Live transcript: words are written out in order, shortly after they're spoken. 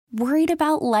Worried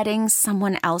about letting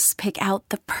someone else pick out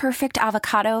the perfect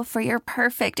avocado for your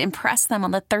perfect impress them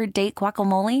on the third date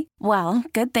guacamole? Well,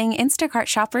 good thing Instacart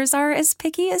shoppers are as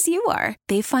picky as you are.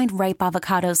 They find ripe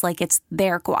avocados like it's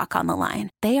their guac on the line.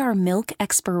 They are milk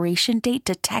expiration date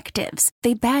detectives.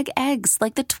 They bag eggs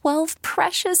like the 12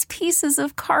 precious pieces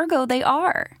of cargo they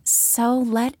are. So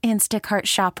let Instacart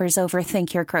shoppers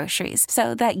overthink your groceries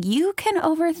so that you can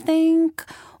overthink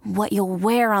what you'll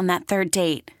wear on that third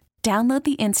date. Download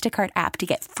the Instacart app to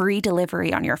get free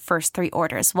delivery on your first 3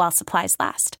 orders while supplies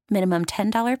last. Minimum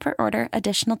 $10 per order.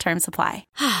 Additional terms apply.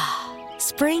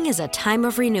 Spring is a time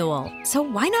of renewal, so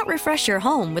why not refresh your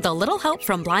home with a little help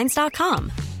from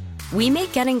Blinds.com? We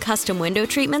make getting custom window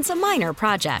treatments a minor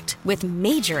project with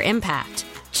major impact.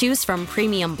 Choose from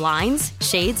premium blinds,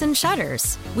 shades, and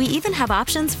shutters. We even have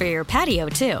options for your patio,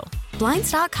 too.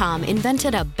 Blinds.com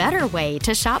invented a better way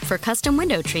to shop for custom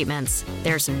window treatments.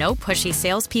 There's no pushy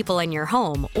salespeople in your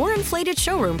home or inflated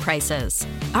showroom prices.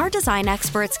 Our design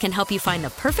experts can help you find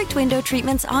the perfect window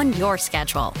treatments on your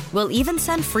schedule. We'll even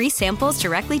send free samples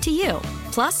directly to you.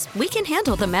 Plus, we can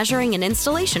handle the measuring and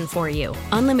installation for you.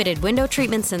 Unlimited window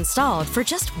treatments installed for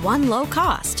just one low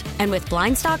cost. And with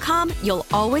Blinds.com, you'll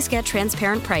always get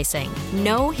transparent pricing.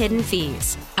 No hidden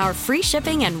fees. Our free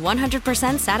shipping and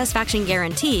 100% satisfaction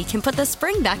guarantee can put the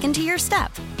spring back into your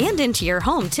step and into your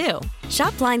home, too.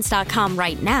 Shop Blinds.com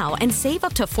right now and save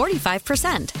up to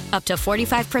 45%. Up to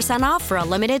 45% off for a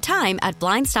limited time at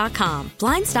Blinds.com.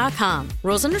 Blinds.com.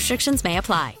 Rules and restrictions may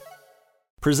apply.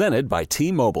 Presented by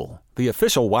T-Mobile, the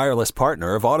official wireless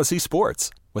partner of Odyssey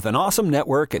Sports. With an awesome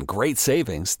network and great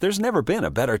savings, there's never been a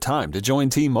better time to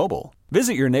join T-Mobile.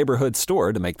 Visit your neighborhood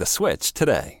store to make the switch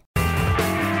today.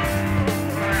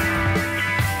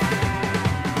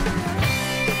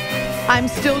 I'm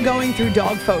still going through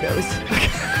dog photos.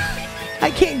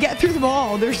 I can't get through them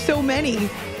all. There's so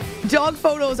many. Dog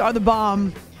photos are the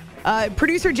bomb.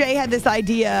 Producer Jay had this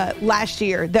idea last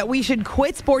year that we should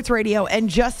quit sports radio and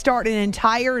just start an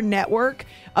entire network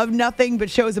of nothing but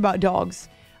shows about dogs.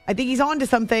 I think he's on to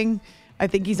something.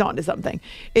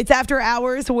 It's After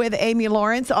Hours with Amy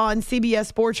Lawrence on CBS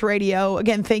Sports Radio.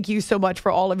 Again, thank you so much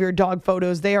for all of your dog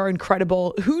photos. They are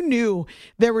incredible. Who knew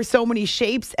there were so many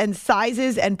shapes and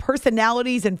sizes and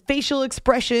personalities and facial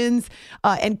expressions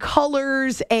and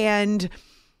colors and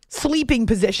sleeping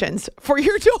positions for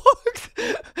your dogs?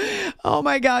 Oh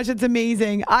my gosh, it's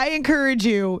amazing. I encourage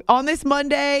you on this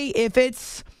Monday, if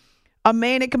it's a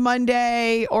manic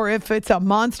Monday or if it's a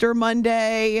monster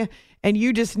Monday, and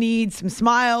you just need some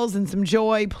smiles and some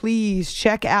joy, please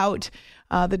check out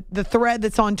the thread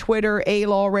that's on Twitter,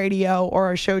 A-Law Radio, or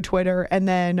our show Twitter, and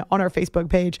then on our Facebook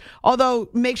page. Although,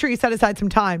 make sure you set aside some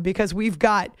time because we've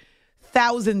got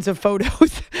thousands of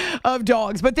photos of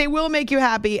dogs, but they will make you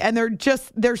happy, and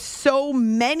there's so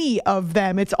many of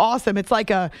them. It's awesome. It's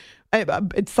like a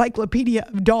encyclopedia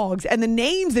of dogs, and the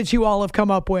names that you all have come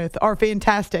up with are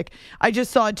fantastic. I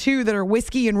just saw 2 that are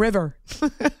Whiskey and River.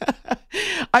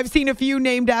 I've seen a few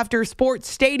named after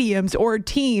sports stadiums or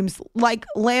teams like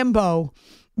Lambeau.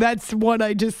 That's one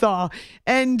I just saw.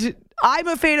 And I'm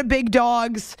a fan of big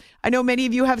dogs. I know many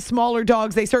of you have smaller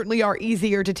dogs. They certainly are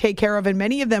easier to take care of, and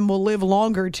many of them will live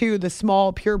longer too, the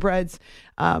small purebreds.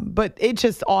 But it's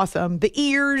just awesome. The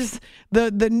ears,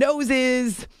 the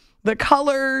noses, the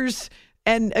colors,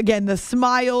 and again, the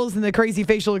smiles and the crazy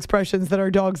facial expressions that our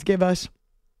dogs give us.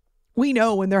 We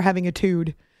know when they're having a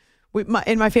tood.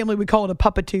 In my family, we call it a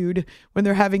puppitude when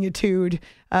they're having a tood.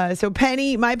 So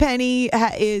Penny, my Penny,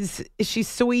 she's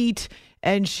sweet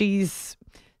and she's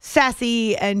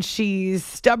sassy and she's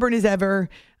stubborn as ever.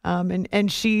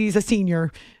 And she's a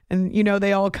senior. And, you know,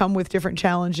 they all come with different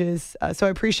challenges. So I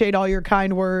appreciate all your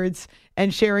kind words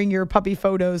and sharing your puppy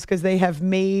photos because they have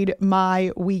made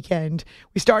my weekend.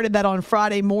 We started that on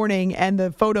Friday morning and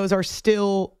the photos are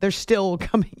still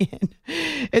coming in.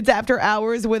 It's After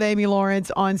Hours with Amy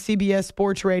Lawrence on CBS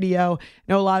Sports Radio.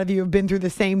 I know a lot of you have been through the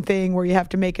same thing where you have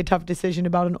to make a tough decision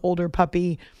about an older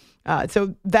puppy.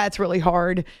 So that's really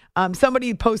hard.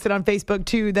 Somebody posted on Facebook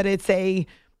too that it's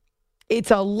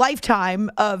a lifetime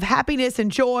of happiness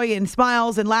and joy and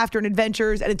smiles and laughter and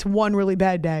adventures, and it's one really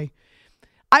bad day.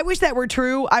 I wish that were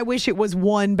true. I wish it was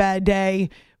one bad day.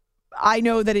 I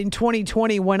know that in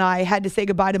 2020, when I had to say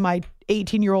goodbye to my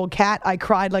 18-year-old cat, I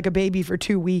cried like a baby for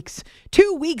 2 weeks.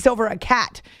 2 weeks over a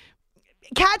cat.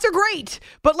 Cats are great,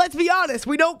 but let's be honest,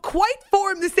 we don't quite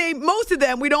form the same, most of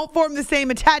them, we don't form the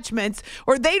same attachments,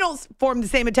 or they don't form the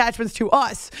same attachments to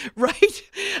us, right?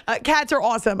 Cats are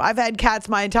awesome. I've had cats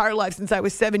my entire life since I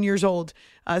was 7 years old.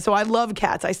 So I love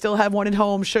cats. I still have one at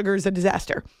home. Sugar's a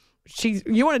disaster.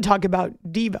 you want to talk about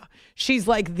diva. She's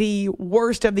like the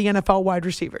worst of the NFL wide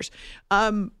receivers.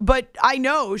 But I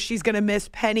know she's going to miss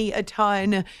Penny a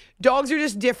ton. Dogs are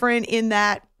just different in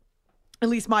that, at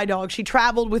least my dog, she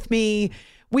traveled with me.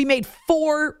 We made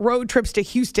 4 road trips to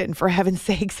Houston, for heaven's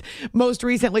sakes, most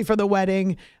recently for the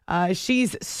wedding.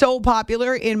 She's so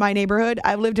popular in my neighborhood.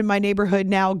 I've lived in my neighborhood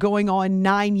now going on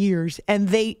 9 years,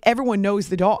 and everyone knows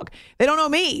the dog. They don't know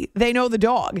me. They know the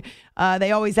dog.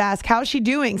 They always ask, how's she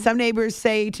doing? Some neighbors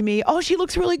say to me, oh, she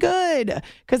looks really good,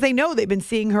 because they know they've been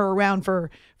seeing her around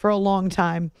for a long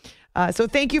time. So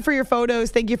thank you for your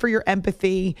photos. Thank you for your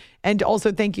empathy. And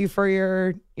also thank you for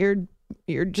your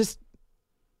I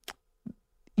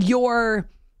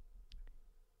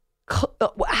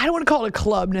don't want to call it a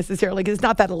club necessarily because it's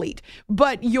not that elite,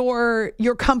 but your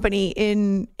company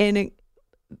in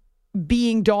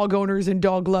being dog owners and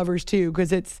dog lovers too,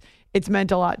 because it's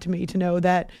meant a lot to me to know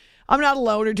that I'm not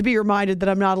alone, or to be reminded that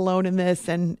I'm not alone in this.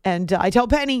 And I tell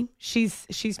Penny she's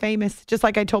famous, just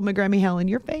like I told my Grammy Helen,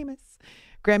 you're famous.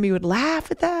 Grammy would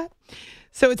laugh at that.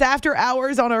 So it's After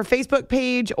Hours on our Facebook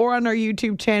page or on our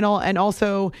YouTube channel, and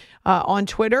also on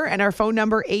Twitter. And our phone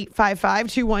number,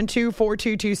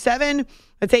 855-212-4227.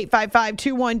 That's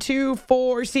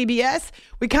 855-212-4CBS.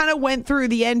 We kind of went through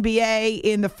the NBA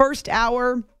in the first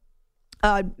hour.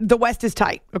 The West is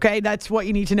tight, okay? That's what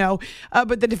you need to know.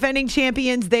 But the defending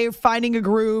champions, they're finding a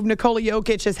groove. Nikola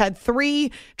Jokic has had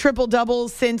 3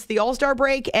 triple-doubles since the All-Star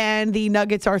break, and the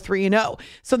Nuggets are 3-0.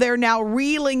 So they're now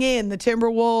reeling in the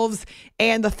Timberwolves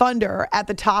and the Thunder at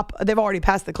the top. They've already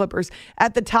passed the Clippers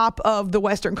at the top of the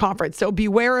Western Conference. So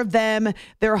beware of them.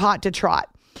 They're hot to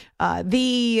trot.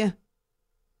 The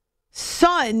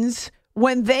Suns,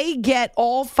 when they get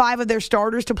all 5 of their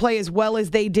starters to play as well as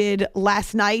they did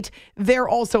last night, they're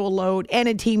also a load and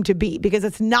a team to beat, because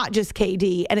it's not just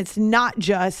KD and it's not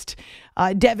just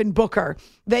Devin Booker.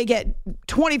 They get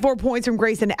 24 points from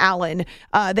Grayson Allen.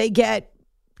 They get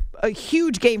a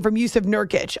huge game from Yusuf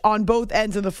Nurkic on both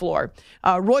ends of the floor.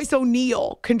 Royce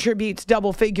O'Neal contributes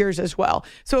double figures as well.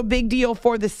 So a big deal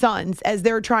for the Suns as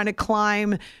they're trying to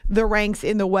climb the ranks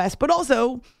in the West, but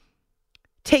also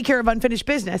take care of unfinished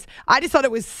business. I just thought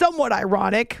it was somewhat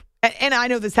ironic, and I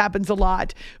know this happens a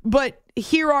lot, but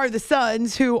here are the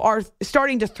Suns who are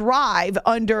starting to thrive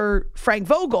under Frank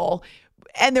Vogel,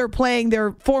 and they're playing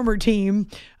their former team,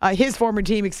 in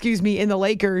the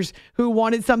Lakers, who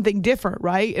wanted something different,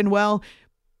 right? And well,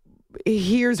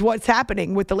 here's what's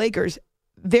happening with the Lakers.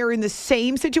 They're in the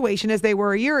same situation as they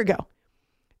were a year ago.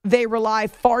 They rely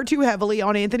far too heavily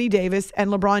on Anthony Davis and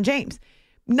LeBron James.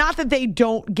 Not that they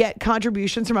don't get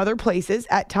contributions from other places.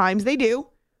 At times they do.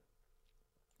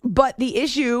 But the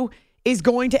issue is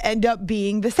going to end up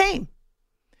being the same,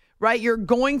 right? You're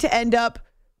going to end up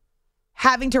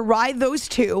having to ride those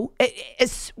two.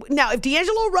 Now, if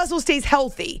D'Angelo Russell stays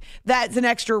healthy, that's an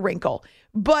extra wrinkle.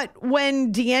 But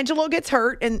when D'Angelo gets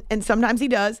hurt, and sometimes he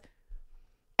does,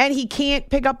 and he can't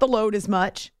pick up the load as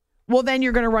much, well, then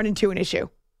you're going to run into an issue.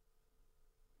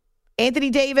 Anthony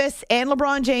Davis and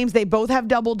LeBron James, they both have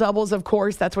double-doubles, of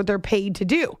course. That's what they're paid to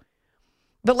do.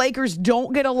 The Lakers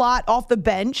don't get a lot off the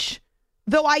bench,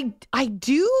 though I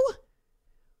do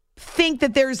think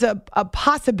that there's a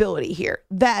possibility here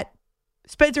that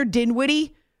Spencer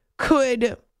Dinwiddie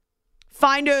could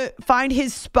find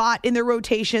his spot in the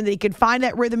rotation, that he could find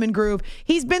that rhythm and groove.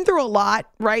 He's been through a lot,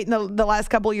 right, in the last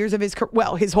couple of years of his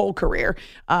whole career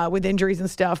with injuries and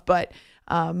stuff, but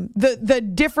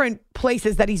the different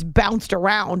places that he's bounced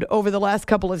around over the last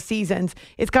couple of seasons,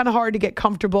 it's kind of hard to get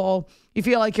comfortable. You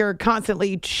feel like you're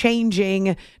constantly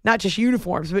changing, not just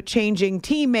uniforms, but changing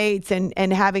teammates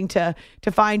and having to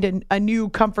find a new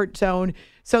comfort zone.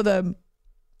 So the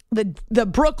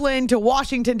Brooklyn to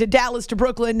Washington to Dallas to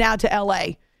Brooklyn, now to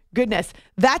LA. Goodness.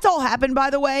 That's all happened, by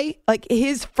the way. Like,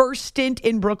 his first stint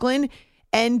in Brooklyn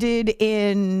ended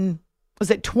in, was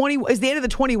the end of the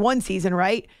 21 season,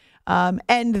 right?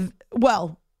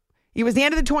 It was the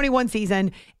end of the 21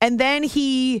 season, and then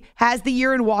he has the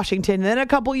year in Washington, and then a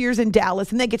couple years in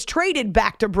Dallas, and then gets traded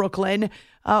back to Brooklyn.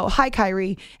 Oh, hi,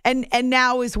 Kyrie. And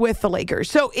now is with the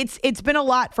Lakers. So it's been a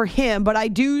lot for him, but I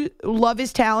do love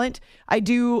his talent. I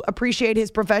do appreciate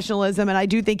his professionalism, and I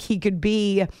do think he could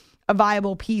be a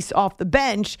viable piece off the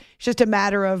bench. It's just a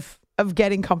matter of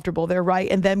getting comfortable there,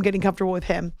 right? And them getting comfortable with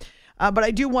him. But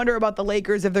I do wonder about the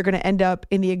Lakers, if they're going to end up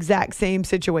in the exact same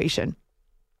situation.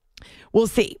 We'll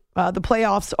see. The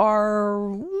playoffs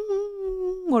are,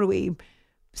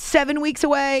 7 weeks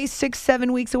away,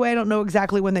 7 weeks away. I don't know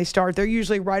exactly when they start. They're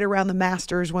usually right around the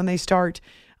Masters when they start.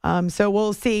 So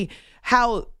we'll see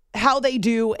how they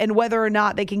do and whether or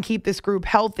not they can keep this group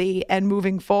healthy and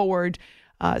moving forward.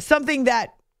 Something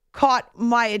that caught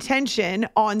my attention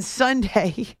on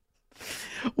Sunday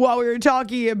while we were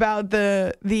talking about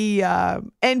the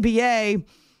NBA.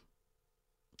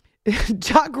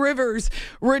 Doc Rivers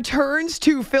returns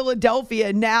to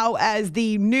Philadelphia now as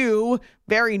the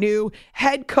very new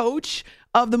head coach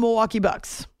of the Milwaukee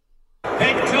Bucks.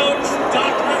 Head coach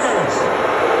Doc Rivers.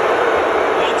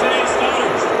 Now today's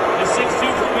starters, the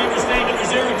 6'2" from Weber State, number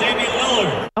 0, Damian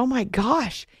Lillard. Oh my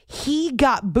gosh, he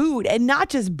got booed, and not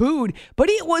just booed, but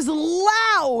it was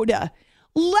loud.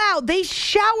 They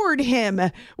showered him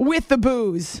with the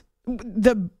boos.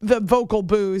 The vocal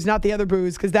boos, not the other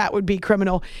boos, because that would be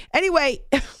criminal. Anyway,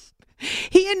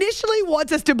 he initially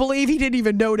wants us to believe he didn't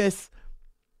even notice.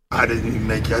 I didn't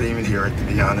even hear it, to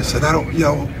be honest. And I don't,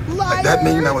 Liar. That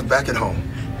mean I was back at home.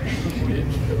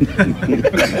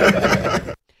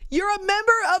 You're a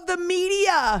member of the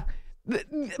media.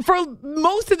 For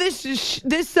most of this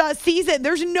season,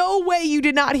 there's no way you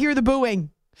did not hear the booing.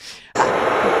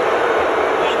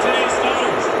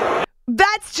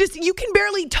 That's just, you can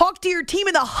barely talk to your team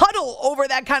in the huddle over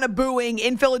that kind of booing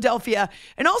in Philadelphia.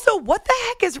 And also, what the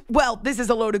heck is, this is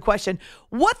a loaded question.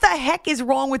 What the heck is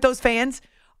wrong with those fans?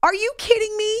 Are you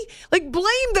kidding me? Like, blame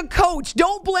the coach.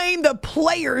 Don't blame the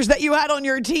players that you had on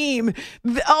your team.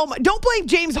 Don't blame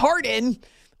James Harden,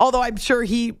 although I'm sure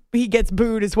he gets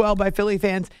booed as well by Philly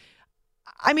fans.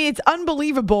 I mean, it's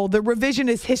unbelievable, the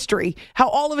revisionist history, how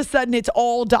all of a sudden it's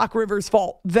all Doc Rivers'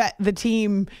 fault that the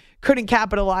team couldn't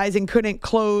capitalize and couldn't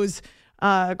close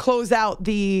out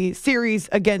the series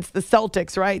against the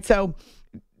Celtics, right? So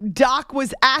Doc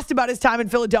was asked about his time in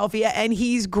Philadelphia, and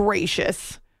he's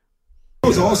gracious. It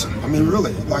was awesome. I mean,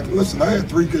 really. Like, listen, I had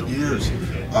 3 good years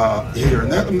here.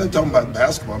 And I'm not talking about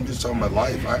basketball. I'm just talking about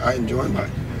life. I enjoyed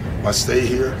my stay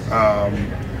here. I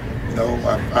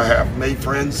have made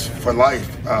friends for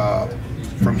life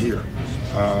from here.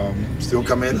 Still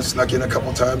come in and snuck in a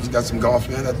couple times, got some golf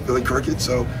in at Philly Cricket.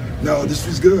 So, no, this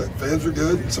was good. Fans were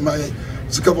good. It's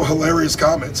a couple hilarious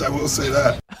comments, I will say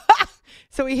that.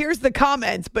 So he hears the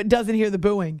comments, but doesn't hear the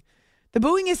booing. The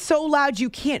booing is so loud you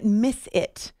can't miss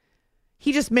it.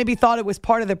 He just maybe thought it was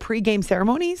part of the pregame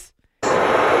ceremonies. Now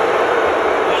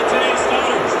today's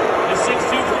starters, the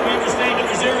 6'2" from Weber State,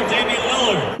 number 0, Damian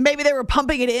Lillard. Maybe they were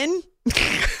pumping it in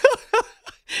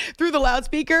through the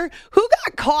loudspeaker. Who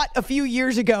got caught a few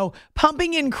years ago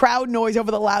pumping in crowd noise over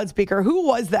the loudspeaker? Who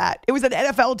was that? It was an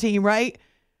NFL team, right?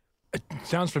 It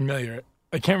sounds familiar.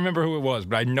 I can't remember who it was,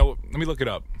 but I know. Let me look it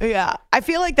up. Yeah. I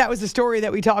feel like that was the story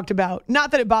that we talked about. Not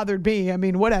that it bothered me. I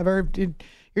mean, whatever.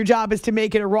 Your job is to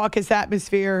make it a raucous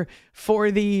atmosphere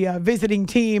for the visiting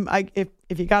team.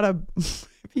 If you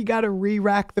gotta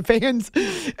re-rack the fans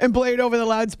and play it over the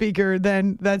loudspeaker,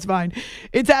 then that's fine.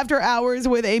 It's After Hours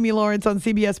with Amy Lawrence on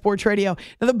CBS Sports Radio.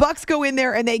 Now the Bucks go in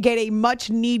there and they get a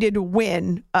much-needed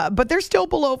win, but they're still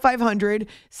below 500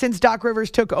 since Doc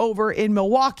Rivers took over in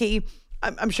Milwaukee.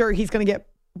 I'm sure he's going to get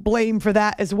blamed for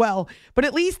that as well. But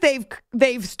at least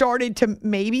they've started to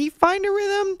maybe find a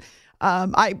rhythm.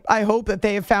 I hope that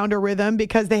they have found a rhythm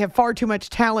because they have far too much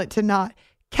talent to not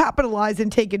capitalize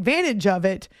and take advantage of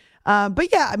it.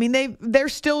 But yeah, I mean, they're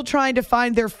still trying to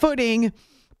find their footing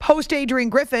post Adrian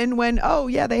Griffin when,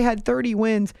 they had 30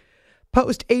 wins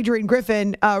post Adrian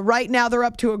Griffin. Right now they're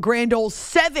up to a grand old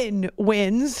 7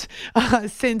 wins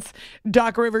since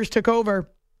Doc Rivers took over.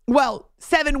 Well,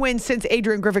 7 wins since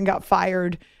Adrian Griffin got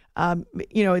fired.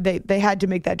 They had to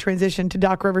make that transition to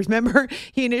Doc Rivers. Remember,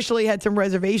 he initially had some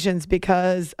reservations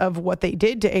because of what they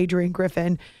did to Adrian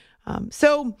Griffin.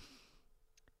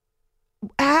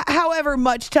 However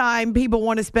much time people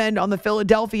want to spend on the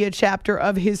Philadelphia chapter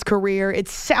of his career, it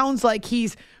sounds like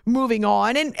he's moving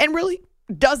on and really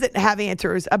doesn't have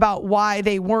answers about why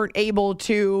they weren't able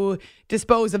to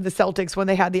dispose of the Celtics when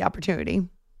they had the opportunity.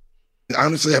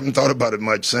 Honestly, I haven't thought about it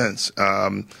much since.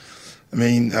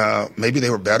 Maybe they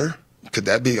were better. Could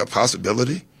that be a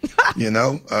possibility?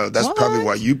 That's probably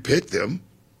why you picked them,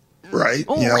 right?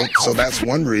 So that's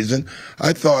one reason.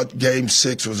 I thought Game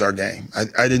 6 was our game.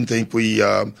 I didn't think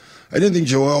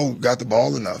Joel got the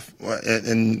ball enough,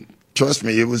 and trust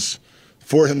me, it was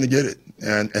for him to get it,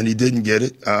 and he didn't get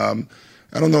it.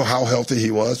 I don't know how healthy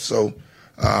he was, so.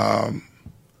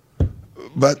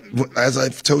 But as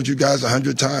I've told you guys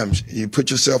 100 times, you put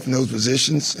yourself in those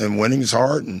positions, and winning is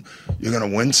hard, and you're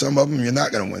going to win some of them, you're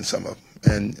not going to win some of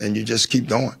them, and you just keep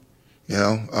going.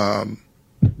 I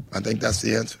think that's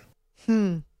the answer.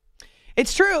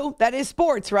 It's true. That is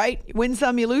sports, right? You win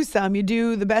some, you lose some. You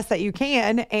do the best that you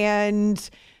can, and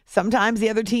sometimes the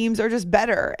other teams are just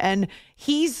better. And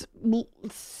he's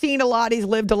seen a lot. He's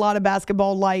lived a lot of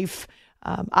basketball life.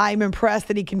 I'm impressed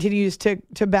that he continues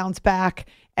to bounce back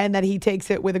and that he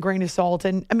takes it with a grain of salt.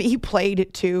 And I mean, he played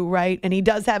it too, right? And he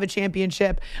does have a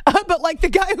championship. But like the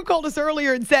guy who called us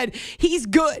earlier and said, he's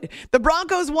good. The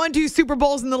Broncos won 2 Super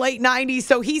Bowls in the late 90s,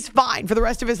 so he's fine for the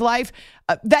rest of his life.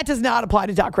 That does not apply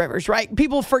to Doc Rivers, right?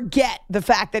 People forget the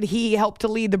fact that he helped to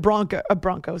lead the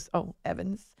Broncos. Oh,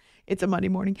 Evans. It's a Monday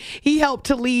morning. He helped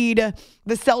to lead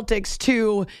the Celtics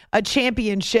to a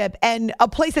championship and a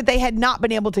place that they had not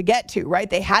been able to get to, right?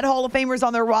 They had Hall of Famers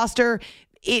on their roster.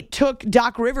 It took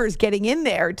Doc Rivers getting in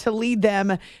there to lead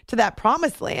them to that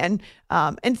promised land.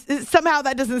 And somehow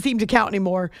that doesn't seem to count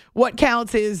anymore. What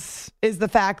counts is the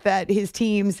fact that his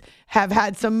teams have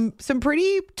had some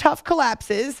pretty tough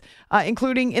collapses,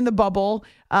 including in the bubble,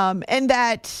 and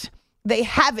that they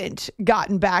haven't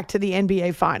gotten back to the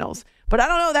NBA Finals. But I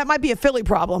don't know, that might be a Philly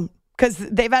problem because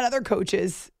they've had other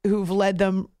coaches who've led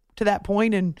them to that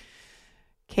point and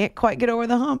can't quite get over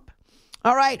the hump.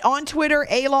 All right, on Twitter,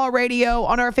 A-Law Radio,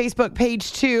 on our Facebook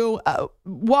page too.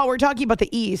 While we're talking about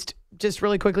the East, just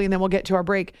really quickly, and then we'll get to our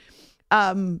break.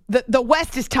 The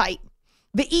West is tight.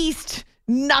 The East,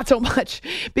 not so much,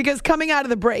 because coming out of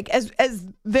the break, as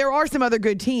there are some other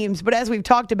good teams, but as we've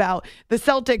talked about, the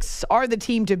Celtics are the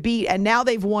team to beat, and now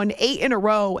they've won 8 in a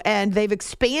row, and they've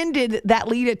expanded that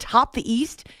lead atop the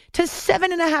East to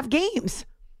 7.5 games.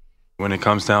 When it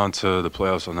comes down to the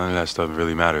playoffs, so none of that stuff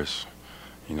really matters.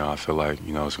 I feel like,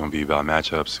 it's going to be about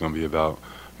matchups. It's going to be about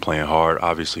playing hard.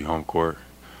 Obviously, home court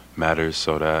matters,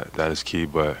 so that is key.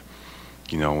 But,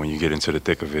 when you get into the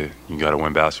thick of it, you got to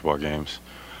win basketball games,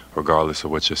 regardless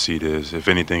of what your seed is. If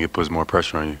anything, it puts more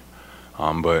pressure on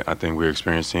you. But I think we're an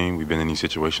experienced team. We've been in these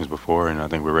situations before, and I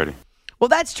think we're ready. Well,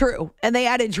 that's true. And they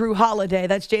added Drew Holiday.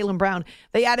 That's Jaylen Brown.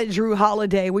 They added Drew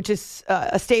Holiday, which is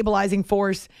a stabilizing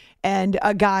force and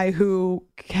a guy who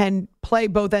can play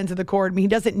both ends of the court. I mean, he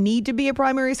doesn't need to be a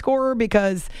primary scorer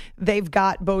because they've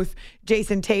got both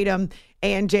Jason Tatum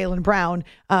and Jaylen Brown.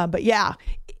 But yeah,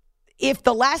 if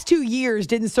the last 2 years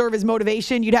didn't serve as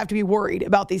motivation, you'd have to be worried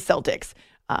about these Celtics.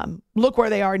 Look where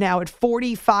they are now at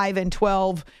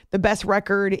 45-12, the best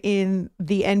record in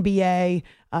the NBA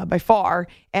by far,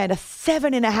 and a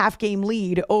 7.5 game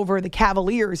lead over the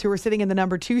Cavaliers, who are sitting in the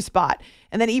number 2 spot.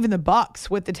 And then even the Bucks,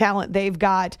 with the talent they've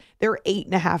got, they're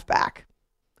 8.5 back.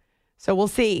 So we'll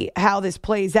see how this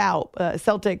plays out.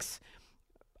 Celtics,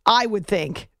 I would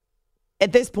think,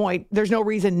 at this point, there's no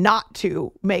reason not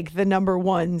to make the number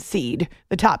 1 seed,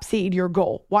 the top seed, your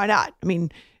goal. Why not? I mean,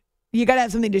 you got to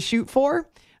have something to shoot for.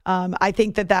 I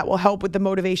think that will help with the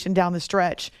motivation down the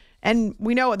stretch. And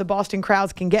we know what the Boston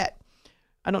crowds can get.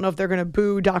 I don't know if they're going to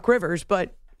boo Doc Rivers,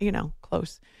 but,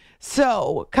 close.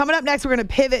 So coming up next, we're going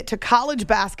to pivot to college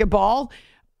basketball.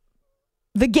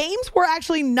 The games were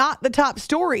actually not the top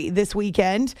story this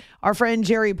weekend. Our friend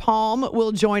Jerry Palm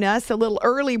will join us. A little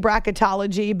early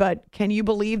bracketology, but can you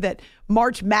believe that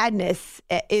March Madness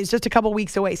is just a couple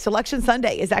weeks away? Selection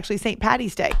Sunday is actually St.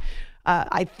 Paddy's Day.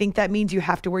 I think that means you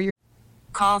have to wear your...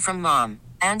 Call from mom.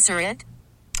 Answer it.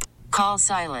 Call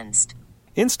silenced.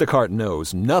 Instacart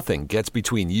knows nothing gets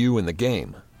between you and the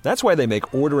game. That's why they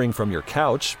make ordering from your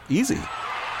couch easy.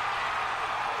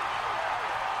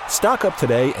 Stock up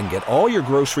today and get all your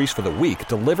groceries for the week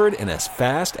delivered in as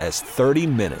fast as 30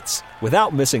 minutes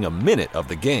without missing a minute of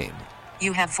the game.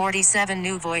 You have 47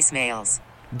 new voicemails.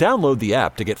 Download the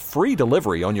app to get free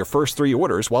delivery on your first 3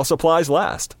 orders while supplies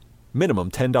last.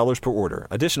 Minimum $10 per order.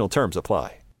 Additional terms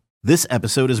apply. This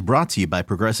episode is brought to you by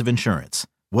Progressive Insurance.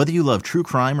 Whether you love true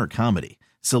crime or comedy,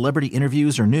 celebrity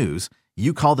interviews or news,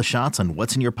 you call the shots on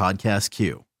what's in your podcast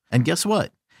queue. And guess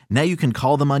what? Now you can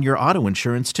call them on your auto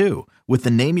insurance too with the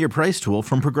Name Your Price tool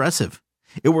from Progressive.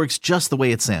 It works just the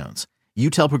way it sounds. You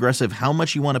tell Progressive how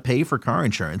much you want to pay for car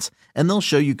insurance, and they'll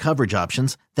show you coverage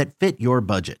options that fit your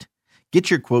budget. Get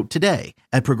your quote today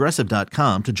at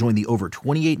Progressive.com to join the over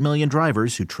 28 million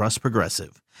drivers who trust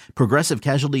Progressive. Progressive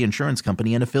Casualty Insurance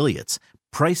Company and Affiliates.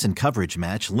 Price and coverage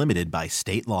match limited by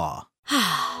state law.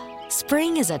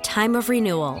 Spring is a time of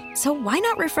renewal, so why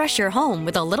not refresh your home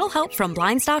with a little help from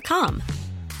Blinds.com?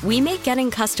 We make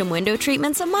getting custom window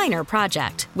treatments a minor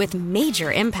project with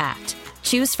major impact.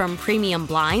 Choose from premium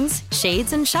blinds,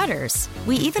 shades, and shutters.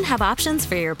 We even have options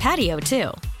for your patio, too.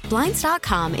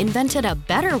 Blinds.com invented a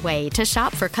better way to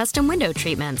shop for custom window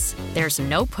treatments. There's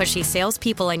no pushy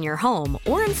salespeople in your home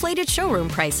or inflated showroom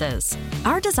prices.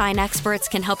 Our design experts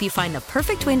can help you find the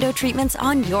perfect window treatments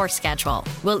on your schedule.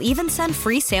 We'll even send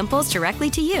free samples directly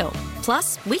to you.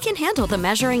 Plus, we can handle the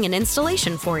measuring and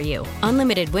installation for you.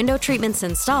 Unlimited window treatments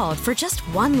installed for just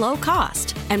one low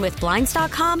cost. And with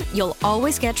Blinds.com, you'll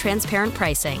always get transparent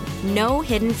pricing. No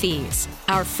hidden fees.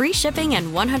 Our free shipping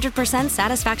and 100%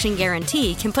 satisfaction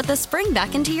guarantee can put the spring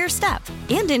back into your step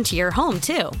and into your home,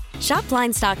 too. Shop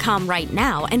Blinds.com right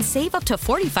now and save up to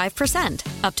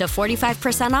 45%. Up to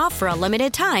 45% off for a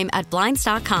limited time at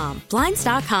Blinds.com.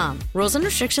 Blinds.com. Rules and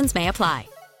restrictions may apply.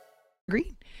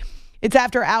 Agreed. It's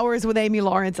After Hours with Amy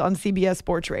Lawrence on CBS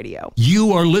Sports Radio.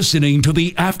 You are listening to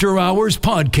the After Hours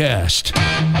Podcast.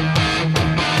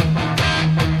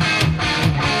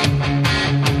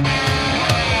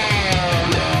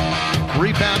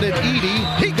 Rebounded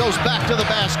Edey. He goes back to the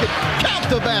basket. Count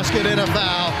the basket in a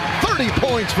foul. 30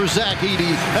 points for Zach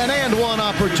Edey. An and one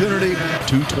opportunity.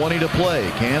 2:20 to play.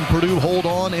 Can Purdue hold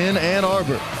on in Ann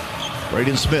Arbor?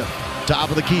 Braden Smith,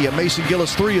 top of the key. A Mason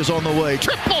Gillis 3 is on the way.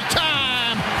 Triple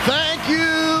time. Thank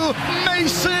you,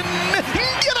 Mason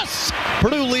Gillis.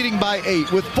 Purdue leading by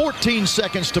 8 with 14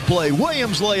 seconds to play.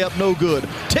 Williams layup no good.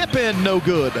 Tip in no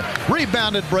good.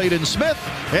 Rebounded Braden Smith.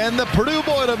 And the Purdue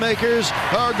Boilermakers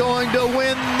are going to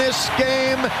win this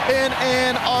game in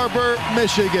Ann Arbor,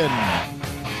 Michigan.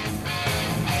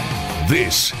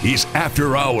 This is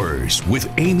After Hours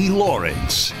with Amy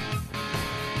Lawrence.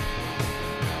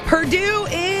 Purdue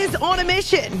is on a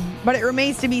mission, but it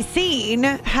remains to be seen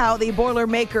how the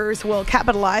Boilermakers will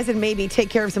capitalize and maybe take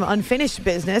care of some unfinished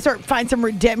business or find some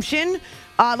redemption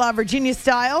a la Virginia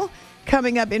style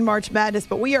coming up in March Madness.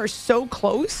 But we are so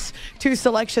close to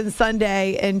Selection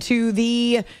Sunday and to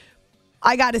the,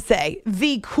 I got to say,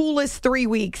 the coolest 3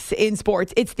 weeks in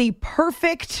sports. It's the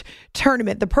perfect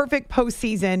tournament, the perfect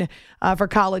postseason for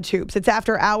college hoops. It's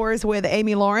After Hours with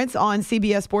Amy Lawrence on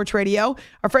CBS Sports Radio.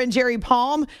 Our friend Jerry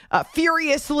Palm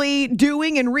furiously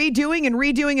doing and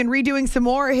redoing some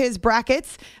more of his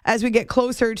brackets as we get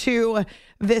closer to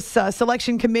this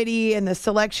selection committee and the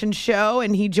selection show.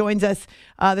 And he joins us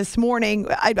this morning.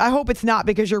 I hope it's not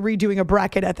because you're redoing a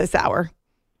bracket at this hour.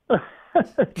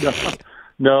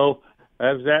 No.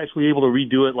 I was actually able to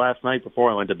redo it last night before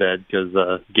I went to bed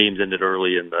because games ended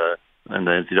early and the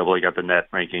NCAA got the net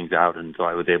rankings out, and so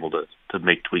I was able to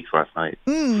make tweaks last night.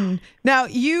 Now,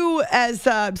 you, as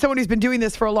someone who's been doing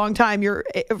this for a long time, you're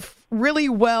really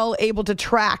well able to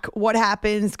track what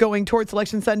happens going towards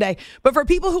Selection Sunday. But for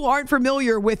people who aren't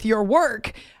familiar with your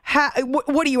work,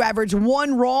 what do you average?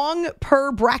 One wrong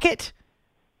per bracket?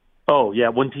 Oh, yeah,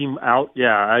 one team out.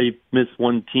 Yeah, I miss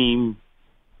one team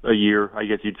a year, I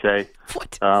guess you'd say.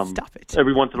 What? Stop it.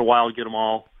 Every once in a while, get them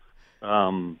all.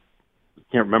 Can't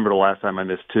remember the last time I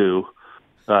missed 2.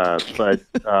 But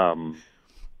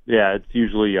yeah, it's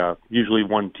usually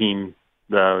one team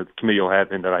the committee will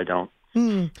have in that I don't.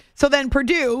 So then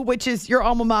Purdue, which is your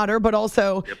alma mater, but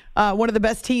also one of the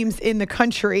best teams in the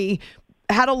country,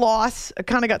 had a loss,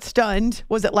 kind of got stunned.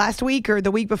 Was it last week or the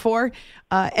week before?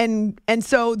 And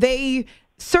so they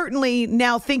certainly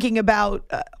now thinking about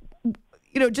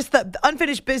just the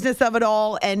unfinished business of it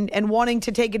all and wanting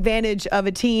to take advantage of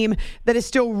a team that is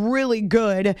still really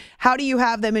good. How do you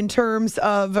have them in terms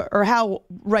of, or how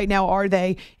right now are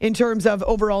they in terms of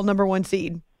overall number 1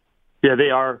 seed? Yeah, they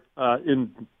are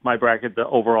in my bracket, the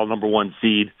overall number 1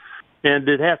 seed. And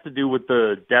it has to do with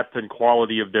the depth and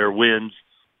quality of their wins.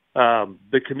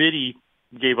 The committee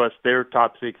gave us their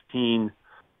top 16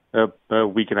 a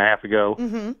week and a half ago.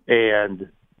 And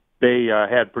they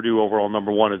had Purdue overall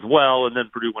number 1 as well, and then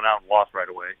Purdue went out and lost right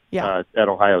away at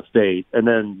Ohio State. And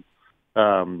then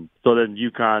so then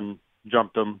UConn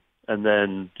jumped them, and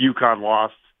then UConn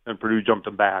lost, and Purdue jumped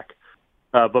them back.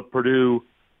 But Purdue,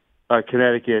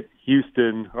 Connecticut,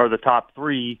 Houston are the top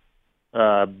 3.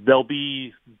 They'll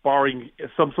be, barring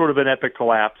some sort of an epic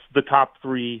collapse, the top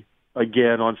 3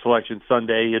 again on Selection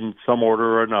Sunday in some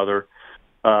order or another.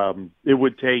 It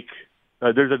would take...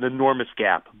 there's an enormous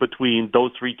gap between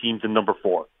those 3 teams and number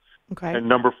 4. Okay. And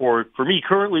number 4 for me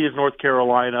currently is North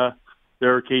Carolina.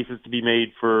 There are cases to be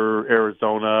made for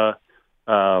Arizona.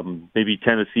 Maybe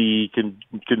Tennessee can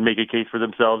make a case for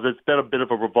themselves. It's been a bit of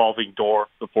a revolving door,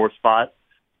 the 4th spot.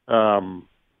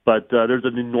 But there's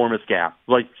an enormous gap.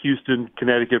 Like Houston,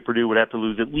 Connecticut, Purdue would have to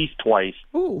lose at least twice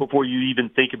before you even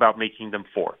think about making them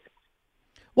 4th.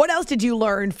 What else did you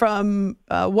learn from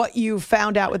what you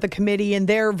found out with the committee and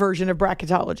their version of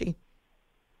bracketology?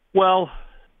 Well,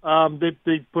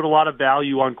 they put a lot of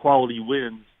value on quality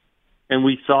wins, and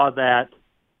we saw that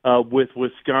with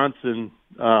Wisconsin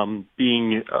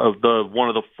being one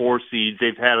of the 4 seeds.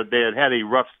 They had a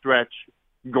rough stretch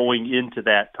going into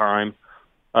that time.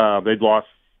 They'd lost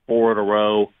 4 in a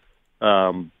row,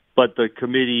 but the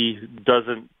committee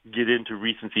doesn't get into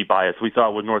recency bias. We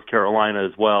saw it with North Carolina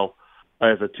as well.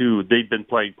 as a 2. They'd been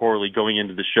playing poorly going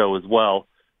into the show as well.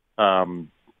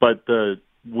 But the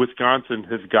Wisconsin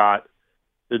has got,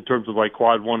 in terms of like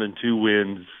quad 1 and 2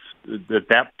 wins, at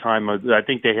that time, I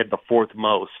think they had the 4th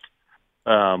most,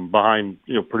 behind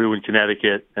Purdue and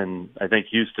Connecticut and I think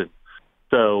Houston.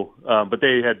 So, but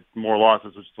they had more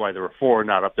losses, which is why there were 4,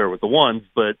 not up there with the 1s.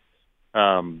 But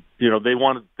they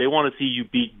want to see you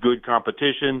beat good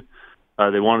competition.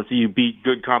 They want to see you beat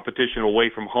good competition away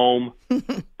from home.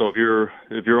 So if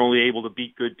you're only able to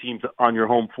beat good teams on your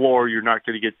home floor, you're not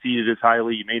going to get seeded as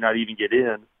highly. You may not even get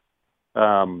in,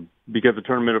 because the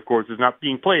tournament, of course, is not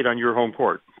being played on your home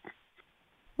court.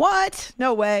 What?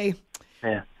 No way.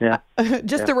 Yeah.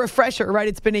 Just a refresher, right?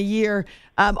 It's been a year.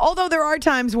 Although there are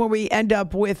times when we end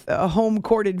up with a home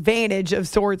court advantage of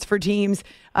sorts for teams.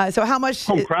 So how much...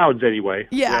 Home crowds, anyway.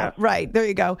 Yeah, right. There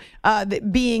you go.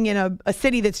 Being in a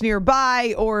city that's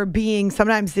nearby or being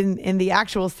sometimes in the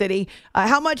actual city,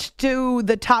 how much do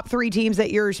the top 3 teams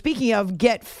that you're speaking of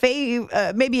get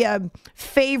maybe a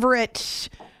favorite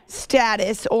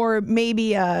status, or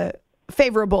maybe a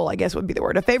favorable, I guess would be the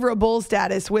word, a favorable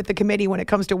status with the committee when it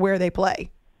comes to where they play?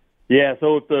 Yeah,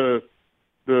 so the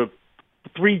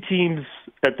 3 teams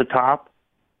at the top,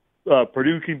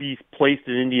 Purdue can be placed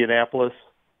in Indianapolis.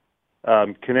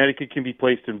 Connecticut can be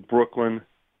placed in Brooklyn.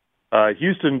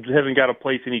 Houston hasn't got a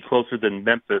place any closer than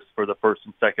Memphis for the first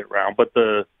and second round, but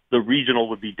the regional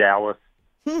would be Dallas.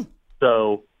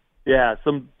 So, yeah,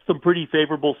 some pretty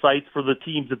favorable sites for the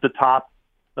teams at the top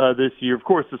this year. Of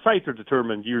course, the sites are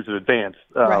determined years in advance,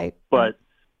 right. But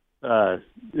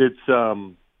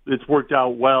it's worked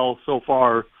out well so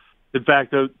far. In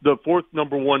fact, the 4th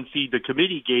number 1 seed the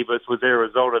committee gave us was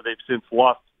Arizona. They've since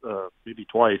lost maybe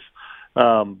twice,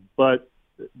 but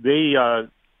they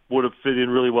would have fit in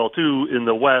really well too in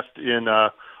the West in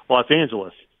Los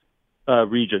Angeles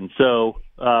region. So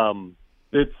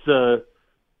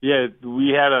we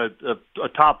had a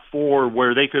top 4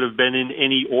 where they could have been in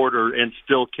any order and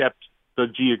still kept the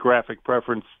geographic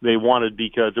preference they wanted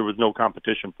because there was no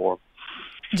competition for them.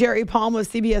 Jerry Palm of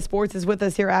CBS Sports is with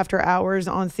us here after hours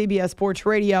on CBS Sports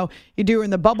Radio. You're doing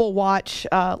the bubble watch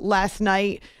last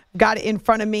night. Got it in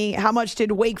front of me. How much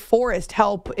did Wake Forest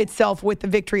help itself with the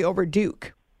victory over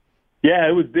Duke? Yeah,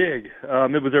 it was big.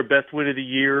 It was their best win of the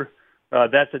year.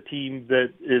 That's a team that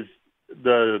is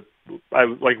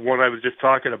like one I was just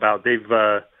talking about. They've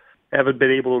haven't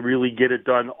been able to really get it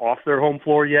done off their home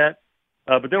floor yet,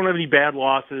 but they don't have any bad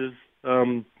losses.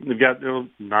 They've got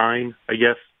 9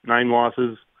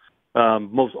 losses,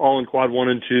 most all in quad 1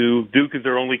 and 2. Duke is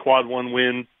their only quad 1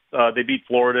 win. They beat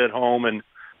Florida at home, and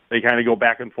they kind of go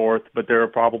back and forth, but they're a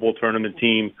probable tournament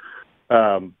team.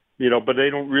 But they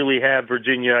don't really have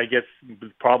Virginia, I guess,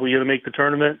 probably going to make the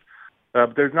tournament.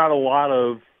 There's not a lot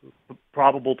of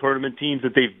probable tournament teams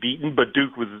that they've beaten, but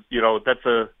Duke was,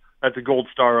 that's a gold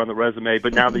star on the resume,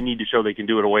 but now they need to show they can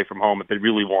do it away from home if they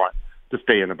really want to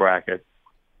stay in the bracket.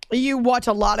 You watch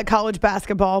a lot of college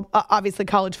basketball, obviously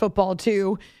college football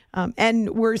too, and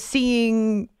we're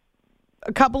seeing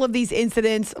a couple of these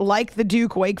incidents like the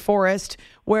Duke-Wake Forest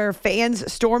where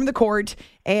fans storm the court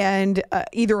and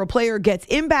either a player gets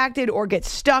impacted or gets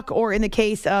stuck, or in the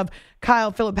case of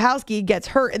Kyle Filipowski, gets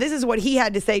hurt. This is what he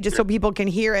had to say just so people can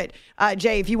hear it.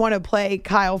 Jay, if you want to play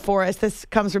Kyle for us, this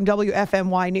comes from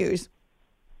WFMY News.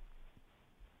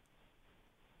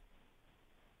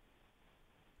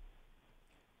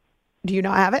 Do you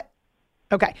not have it?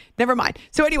 Okay, never mind.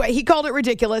 So anyway, he called it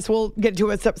ridiculous. We'll get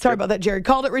to it. Sorry about that, Jerry.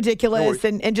 Called it ridiculous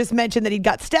and just mentioned that he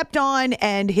got stepped on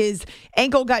and his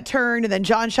ankle got turned. And then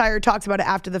John Shire talks about it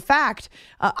after the fact.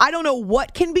 I don't know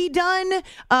what can be done,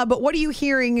 but what are you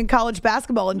hearing in college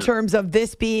basketball in terms of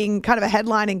this being kind of a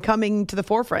headline and coming to the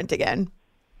forefront again?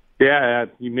 Yeah,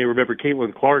 you may remember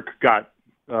Caitlin Clark got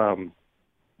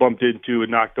bumped into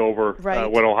and knocked over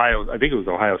when I think it was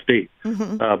Ohio State,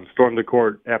 stormed the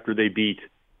court after they beat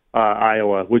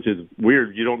Iowa, which is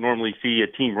weird. You don't normally see a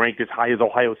team ranked as high as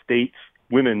Ohio State's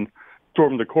women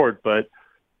storm the court, but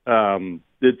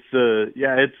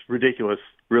it's ridiculous.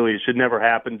 Really, it should never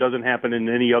happen. Doesn't happen in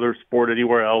any other sport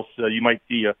anywhere else. You might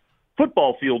see a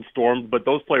football field stormed, but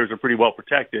those players are pretty well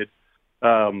protected.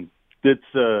 It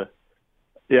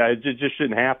just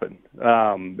shouldn't happen.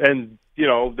 And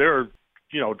there are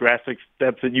drastic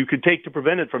steps that you could take to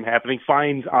prevent it from happening.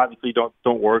 Fines obviously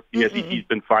don't work. The SEC's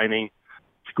been fining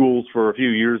schools for a few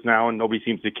years now, and nobody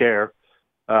seems to care.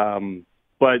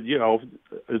 But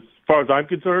as far as I'm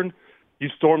concerned, you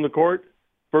storm the court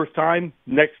first time,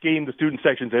 next game the student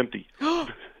section's empty.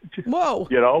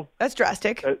 Whoa! That's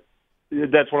drastic.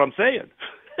 That's what I'm saying.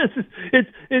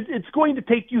 It's going to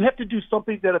take. You have to do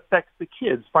something that affects the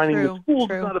kids. Finding the schools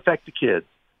does not affect the kids.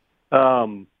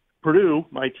 Purdue,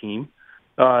 my team,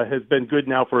 has been good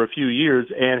now for a few years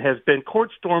and has been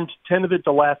court-stormed 10 of its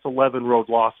last 11 road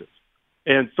losses.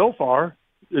 And so far,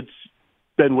 it's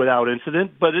been without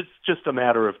incident, but it's just a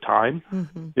matter of time.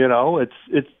 Mm-hmm.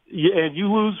 And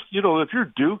you lose, if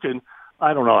you're Duke, and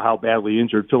I don't know how badly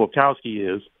injured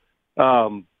Filipkowski is,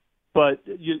 but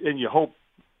you hope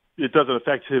it doesn't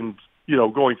affect him,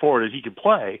 going forward as he can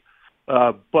play.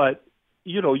 But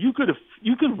you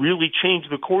could really change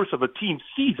the course of a team's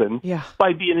season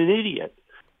by being an idiot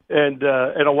and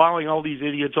allowing all these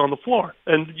idiots on the floor,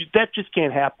 and that just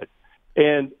can't happen.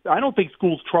 And I don't think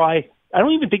schools try. I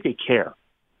don't even think they care.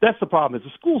 That's the problem. Is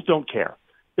the schools don't care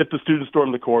if the students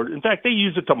storm the court. In fact, they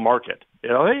use it to market.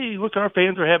 Hey, look, our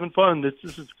fans are having fun. This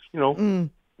is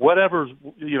whatever.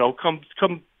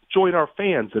 Come join our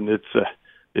fans, and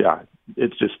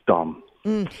it's just dumb.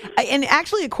 And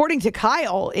actually, according to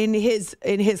Kyle in his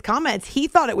comments, he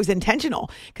thought it was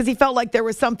intentional because he felt like there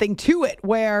was something to it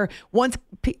where once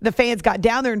the fans got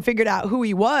down there and figured out who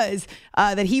he was,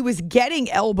 that he was getting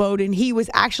elbowed and he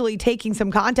was actually taking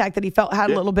some contact that he felt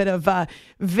had a little bit of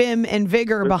vim and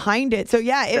vigor behind it. So,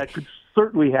 that could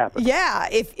certainly happen. Yeah,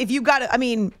 if you got it, I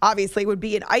mean, obviously it would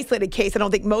be an isolated case. I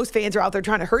don't think most fans are out there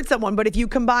trying to hurt someone, but if you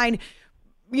combine,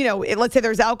 let's say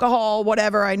there's alcohol,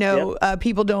 whatever, I know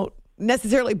people don't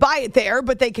necessarily buy it there,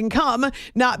 but they can come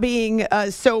not being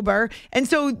sober. And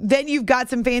so then you've got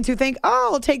some fans who think,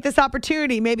 I'll take this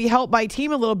opportunity, maybe help my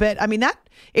team a little bit. I mean,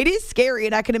 it is scary.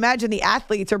 And I can imagine the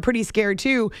athletes are pretty scared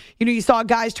too. You saw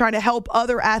guys trying to help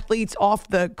other athletes off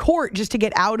the court just to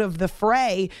get out of the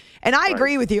fray. And I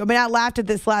agree with you. I mean, I laughed at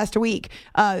this last week.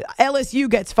 LSU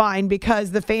gets fined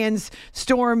because the fans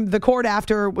stormed the court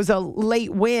after it was a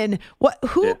late win.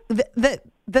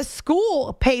 The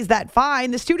school pays that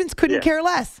fine. The students couldn't care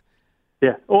less.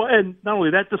 Yeah. Well, and not only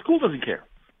that, the school doesn't care.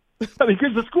 I mean,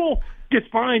 because the school gets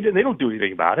fined and they don't do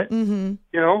anything about it. Mm-hmm.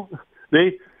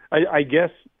 I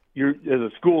guess as a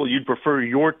school, you'd prefer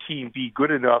your team be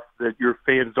good enough that your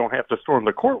fans don't have to storm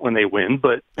the court when they win.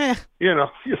 But I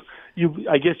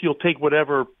guess you'll take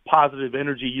whatever positive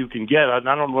energy you can get. I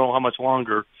don't know how much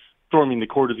longer storming the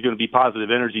court is going to be positive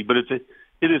energy, but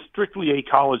it is strictly a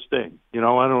college thing. I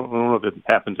don't know if it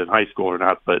happens in high school or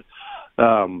not, but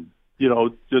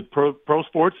the pro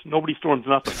sports, nobody storms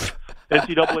nothing.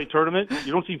 NCAA tournament,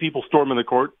 you don't see people storming the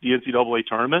court. The NCAA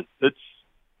tournament, it's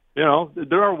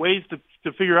there are ways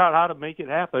to figure out how to make it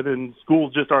happen, and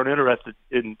schools just aren't interested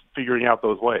in figuring out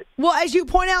those ways. Well, as you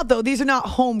point out, though, these are not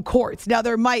home courts. Now,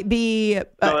 there might be,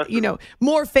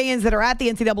 more fans that are at the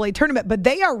NCAA tournament, but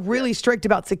they are really strict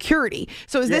about security.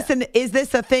 So is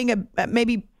this a thing of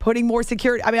maybe putting more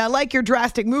security? I mean, I like your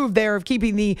drastic move there of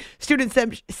keeping the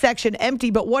student section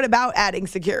empty, but what about adding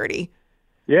security?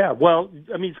 Yeah, well,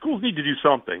 I mean, schools need to do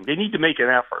something. They need to make an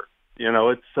effort.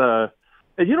 It's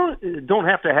and you don't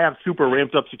have to have super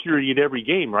ramped up security at every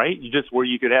game, right? You just where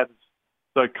you could have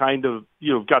the kind of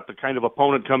got the kind of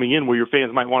opponent coming in where your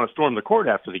fans might want to storm the court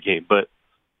after the game. But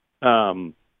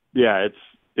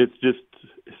it's just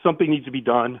something needs to be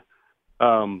done.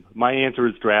 My answer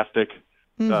is drastic,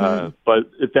 but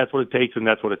if that's what it takes, then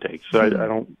that's what it takes.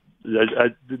 So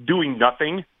doing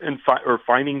nothing or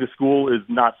finding the school is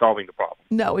not solving the problem.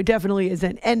 No, it definitely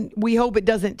isn't, and we hope it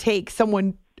doesn't take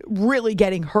someone really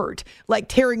getting hurt, like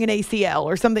tearing an ACL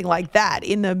or something like that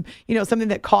in the, something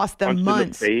that cost them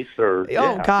months. In the face or,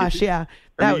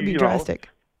 that would be drastic.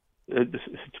 It's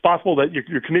possible that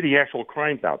you're committing actual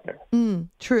crimes out there.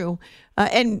 True.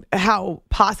 And how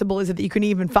possible is it that you can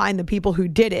even find the people who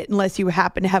did it unless you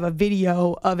happen to have a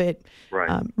video of it?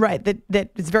 Right.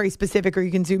 That is very specific or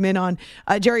you can zoom in on.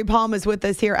 Jerry Palm is with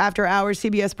us here after hours,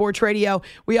 CBS Sports Radio.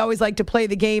 We always like to play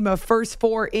the game of last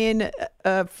four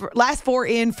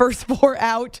in, first four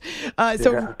out.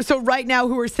 So right now,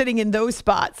 who are sitting in those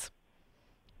spots?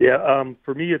 Yeah.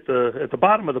 For me, at the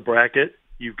bottom of the bracket,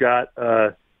 you've got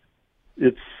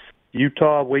it's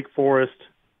Utah, Wake Forest,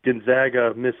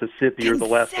 Gonzaga, Mississippi are the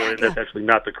last four. That's actually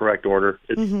not the correct order.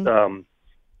 It's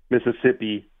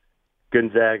Mississippi,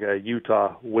 Gonzaga,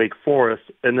 Utah, Wake Forest,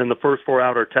 and then the first four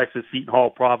out are Texas, Seton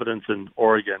Hall, Providence, and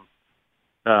Oregon.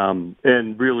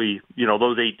 And really,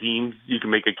 those 8 teams, you can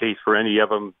make a case for any of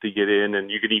them to get in, and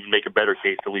you could even make a better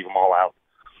case to leave them all out.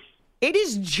 It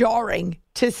is jarring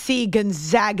to see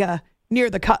Gonzaga near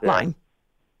the cut line.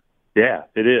 Yeah,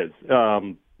 it is.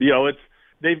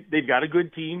 They've got a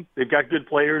good team. They've got good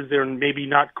players. They're maybe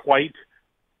not quite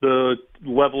the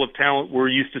level of talent we're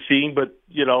used to seeing, but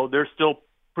they're still a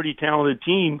pretty talented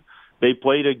team. They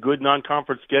played a good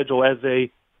non-conference schedule as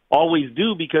they always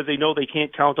do because they know they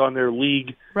can't count on their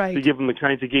league to give them the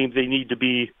kinds of games they need to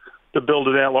be to build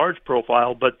an at-large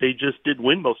profile, but they just didn't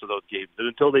win most of those games. And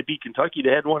until they beat Kentucky,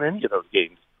 they hadn't won any of those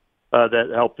games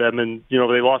that helped them. And, they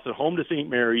lost at home to St.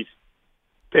 Mary's.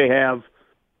 They have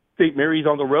St. Mary's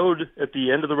on the road at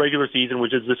the end of the regular season,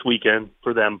 which is this weekend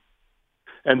for them.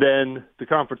 And then the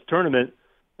conference tournament.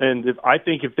 And I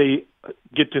think if they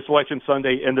get to Selection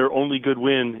Sunday and their only good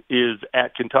win is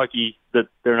at Kentucky, that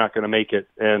they're not going to make it.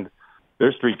 And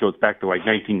their streak goes back to like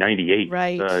 1998.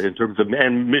 Right. In terms of,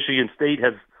 and Michigan State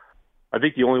has, I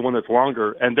think, the only one that's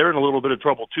longer. And they're in a little bit of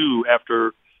trouble, too,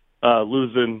 after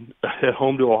losing at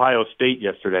home to Ohio State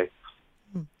yesterday.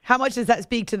 How much does that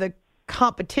speak to the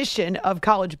competition of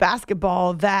college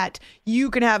basketball that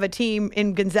you can have a team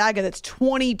in Gonzaga that's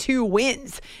 22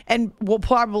 wins and will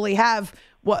probably have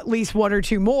at least one or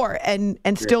two more, and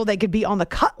still they could be on the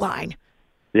cut line?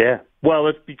 Yeah. Well,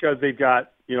 it's because they've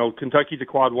got, Kentucky's a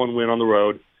quad 1 win on the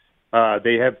road.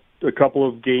 They have a couple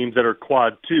of games that are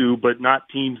quad 2, but not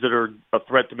teams that are a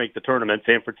threat to make the tournament,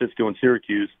 San Francisco and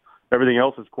Syracuse. Everything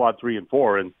else is quad 3 and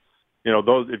 4. And,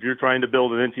 those, if you're trying to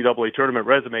build an NCAA tournament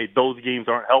resume, those games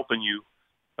aren't helping you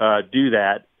do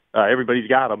that. Everybody's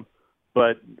got them.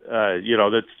 But,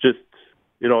 that's just,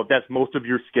 if that's most of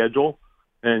your schedule,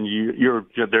 and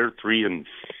they're 3-7,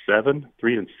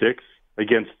 3-6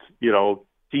 against,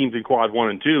 teams in quad 1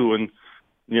 and 2. And,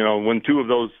 when two of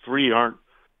those three aren't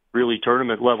really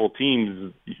tournament level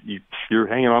teams, you're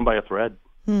hanging on by a thread.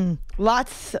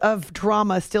 Lots of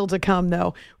drama still to come,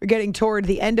 though. We're getting toward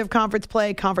the end of conference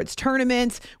play, conference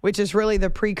tournaments, which is really the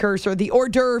precursor, the hors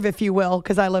d'oeuvre, if you will,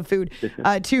 because I love food,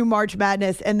 to March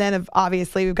Madness. And then,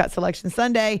 obviously, we've got Selection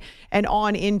Sunday and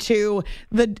on into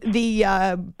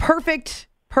the perfect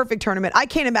tournament. I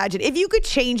can't imagine. If you could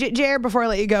change it, Jared, before I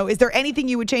let you go, is there anything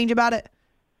you would change about it?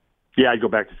 Yeah, I'd go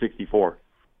back to 64.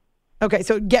 Okay,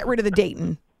 so get rid of the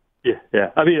Dayton. Yeah.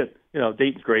 I mean,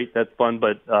 Dayton's great. That's fun,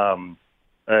 but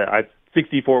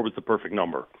 64 was the perfect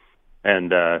number.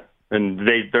 And they're,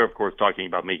 of course, talking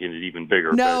about making it even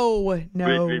bigger. No. It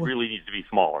really needs to be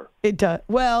smaller. It does.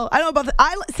 Well, I don't know about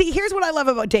that. See, here's what I love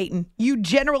about Dayton. You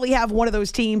generally have one of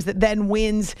those teams that then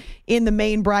wins in the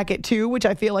main bracket, too, which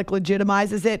I feel like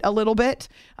legitimizes it a little bit.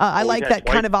 I like that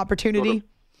kind of opportunity.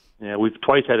 We've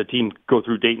twice had a team go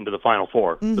through Dayton to the Final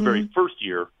Four. Mm-hmm. The very first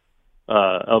year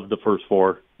of the first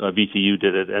four, VCU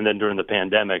did it. And then during the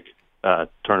pandemic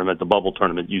tournament, the bubble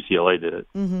tournament, UCLA did it.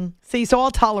 Mm-hmm. See, so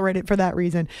I'll tolerate it for that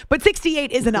reason. But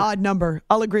 68 is an odd number.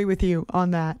 I'll agree with you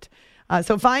on that.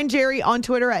 So find Jerry on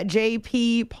Twitter at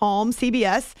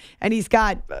JPPalmCBS. And he's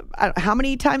got, how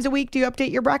many times a week do you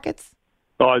update your brackets?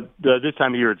 This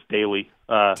time of year, it's daily.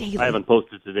 I haven't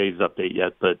posted today's update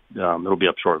yet, but it'll be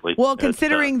up shortly. Well,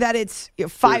 considering that it's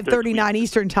 5:39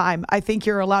 Eastern time, I think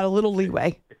you're allowed a little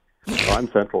leeway. Oh, I'm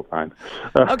Central Time.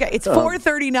 Okay, it's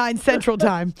 4:39 Central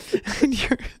Time.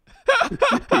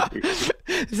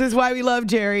 This is why we love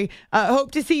Jerry.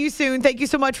 Hope to see you soon. Thank you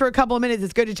so much for a couple of minutes.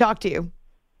 It's good to talk to you.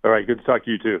 All right, good to talk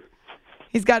to you too.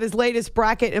 He's got his latest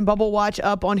bracket and bubble watch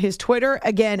up on his Twitter,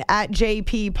 again, at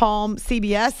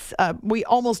JPPalmCBS. We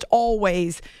almost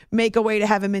always make a way to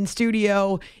have him in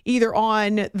studio, either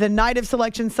on the night of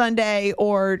Selection Sunday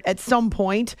or at some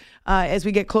point as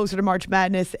we get closer to March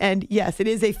Madness. And yes, it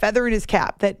is a feather in his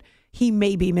cap that he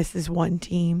maybe misses one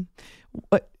team.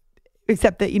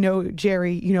 Except that,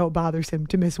 Jerry, it bothers him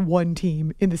to miss one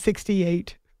team in the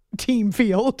 68 team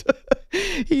field.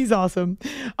 He's awesome.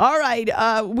 All right.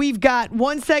 We've got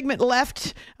one segment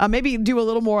left. Maybe do a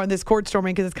little more on this court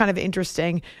storming because it's kind of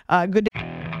interesting. Good.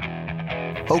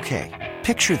 Okay.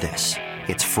 Picture this.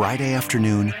 It's Friday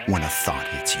afternoon when a thought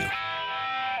hits you.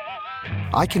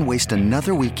 I can waste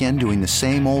another weekend doing the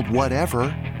same old whatever,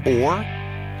 or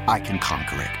I can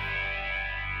conquer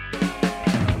it.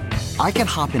 I can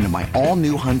hop into my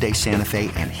all-new Hyundai Santa Fe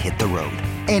and hit the road.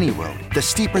 Any road. The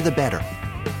steeper, the better.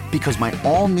 Because my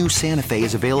all-new Santa Fe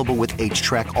is available with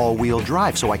H-Track all-wheel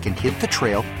drive, so I can hit the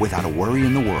trail without a worry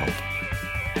in the world.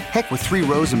 Heck, with 3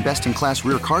 rows and best-in-class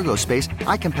rear cargo space,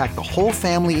 I can pack the whole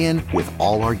family in with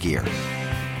all our gear.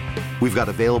 We've got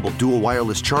available dual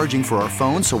wireless charging for our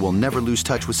phones, so we'll never lose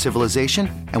touch with civilization,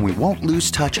 and we won't lose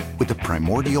touch with the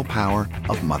primordial power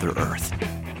of Mother Earth.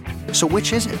 So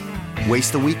which is it?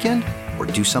 Waste the weekend or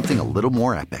do something a little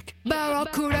more epic?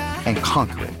 And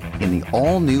conquer it in the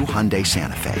all-new Hyundai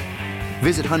Santa Fe.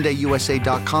 Visit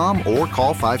HyundaiUSA.com or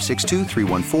call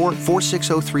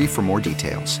 562-314-4603 for more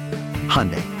details.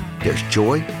 Hyundai, there's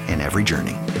joy in every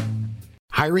journey.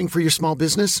 Hiring for your small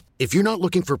business? If you're not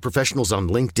looking for professionals on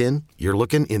LinkedIn, you're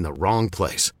looking in the wrong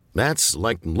place. That's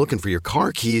like looking for your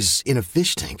car keys in a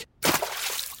fish tank.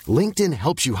 LinkedIn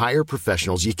helps you hire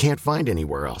professionals you can't find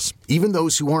anywhere else, even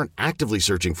those who aren't actively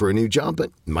searching for a new job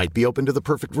but might be open to the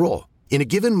perfect role. In a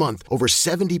given month, over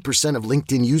 70% of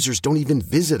LinkedIn users don't even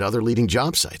visit other leading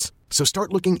job sites. So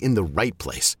start looking in the right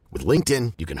place. With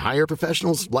LinkedIn, you can hire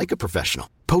professionals like a professional.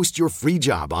 Post your free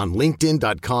job on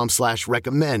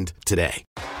linkedin.com/recommend today.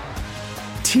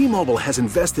 T-Mobile has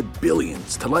invested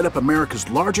billions to light up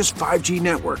America's largest 5G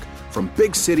network, from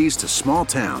big cities to small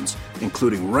towns,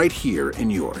 including right here in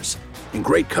yours. And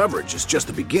great coverage is just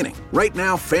the beginning. Right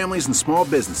now, families and small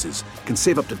businesses can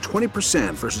save up to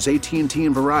 20% versus AT&T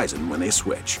and Verizon when they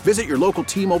switch. Visit your local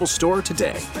T-Mobile store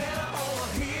today.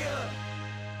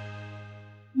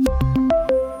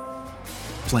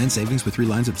 Plan savings with 3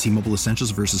 lines of T-Mobile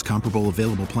Essentials versus comparable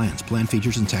available plans. Plan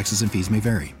features and taxes and fees may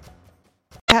vary.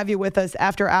 Have you with us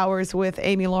after hours with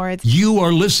Amy Lawrence. You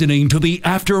are listening to the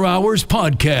After Hours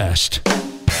Podcast.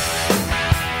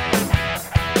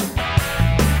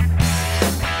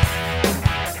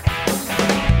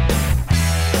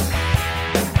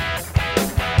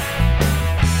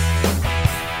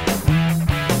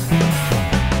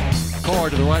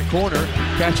 To the right corner,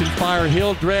 catching fire,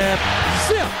 Hildreth,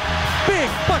 zip, big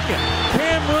bucket,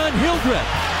 Cameron Hildreth,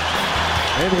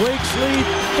 and Wake's lead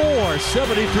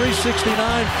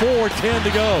 73-69, 4:10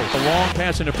 to go. A long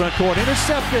pass in the front court,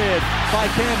 intercepted by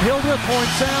Cam Hildreth, horn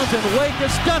sounds, and Wake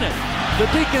has done it. The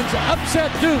Deacons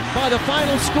upset Duke by the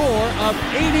final score of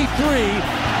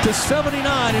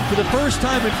 83-79, and for the first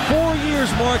time in 4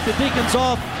 years, Mark, the Deacons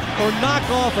knock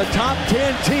off a top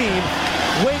 10 team.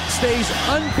 Wake stays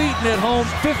unbeaten at home,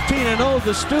 15-0.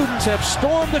 The students have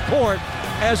stormed the court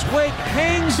as Wake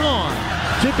hangs on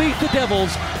to beat the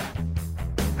Devils.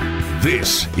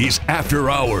 This is After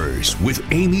Hours with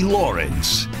Amy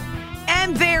Lawrence.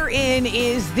 And therein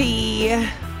is the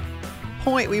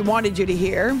point we wanted you to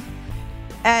hear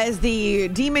as the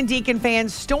Demon Deacon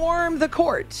fans storm the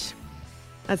court.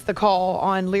 That's the call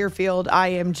on Learfield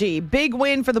IMG. Big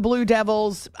win for the Blue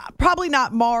Devils. Probably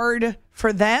not marred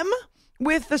for them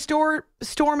with the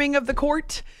storming of the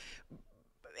court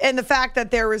and the fact that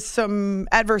there was some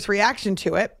adverse reaction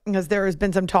to it, because there has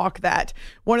been some talk that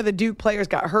one of the Duke players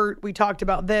got hurt. We talked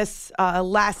about this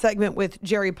last segment with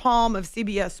Jerry Palm of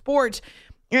CBS Sports.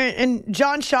 And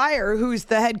John Shire, who's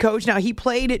the head coach now, he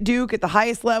played at Duke at the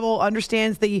highest level,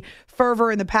 understands the fervor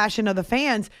and the passion of the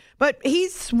fans, but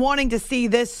he's wanting to see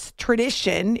this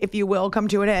tradition, if you will, come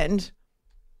to an end.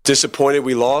 Disappointed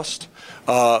we lost.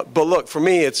 But look, for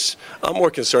me, I'm more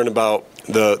concerned about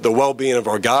the well-being of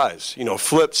our guys. You know,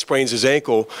 Flip sprains his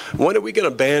ankle. When are we going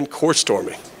to ban court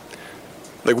storming?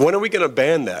 Like, when are we going to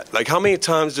ban that? Like, how many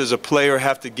times does a player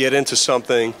have to get into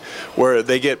something where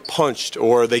they get punched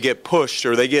or they get pushed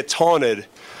or they get taunted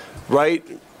right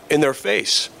in their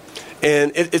face?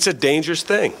 And it's a dangerous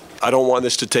thing. I don't want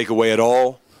this to take away at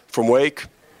all from Wake.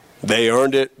 They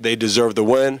earned it. They deserve the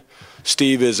win.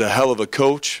 Steve is a hell of a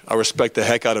coach. I respect the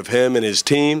heck out of him and his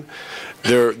team.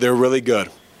 They're really good.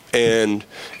 And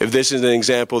if this is an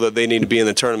example that they need to be in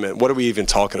the tournament, what are we even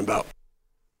talking about?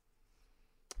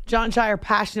 John Shire,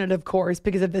 passionate, of course,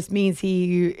 because if this means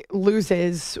he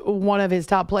loses one of his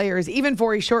top players, even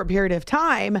for a short period of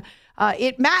time,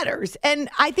 it matters. And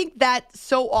I think that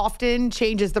so often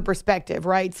changes the perspective,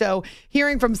 right? So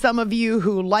hearing from some of you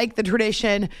who like the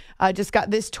tradition, just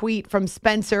got this tweet from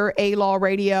Spencer, A-Law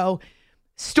Radio.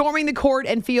 Storming the court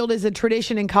and field is a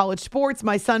tradition in college sports.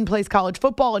 My son plays college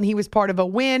football, and he was part of a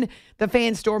win. The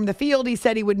fans stormed the field. He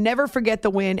said he would never forget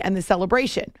the win and the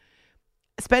celebration.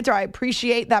 Spencer, I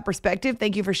appreciate that perspective.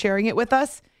 Thank you for sharing it with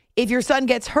us. If your son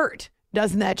gets hurt,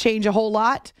 doesn't that change a whole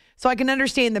lot? So I can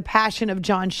understand the passion of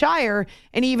John Shire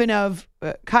and even of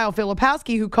Kyle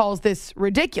Filipowski, who calls this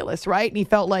ridiculous, right? And he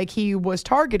felt like he was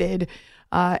targeted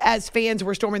as fans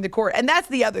were storming the court. And that's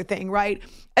the other thing, right?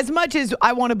 As much as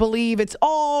I want to believe it's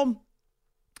all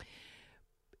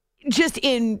just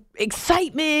in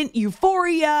excitement,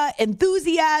 euphoria,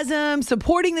 enthusiasm,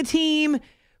 supporting the team,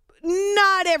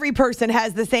 not every person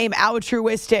has the same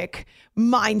altruistic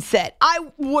mindset. I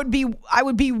would be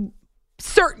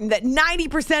certain that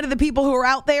 90% of the people who are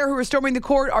out there who are storming the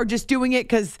court are just doing it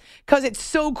because it's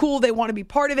so cool. They want to be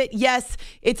part of it. Yes,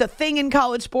 it's a thing in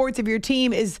college sports. If your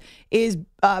team is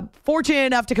fortunate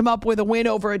enough to come up with a win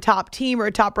over a top team or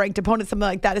a top-ranked opponent, something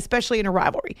like that, especially in a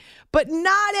rivalry. But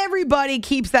not everybody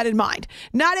keeps that in mind.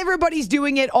 Not everybody's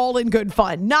doing it all in good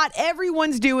fun. Not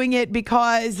everyone's doing it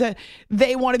because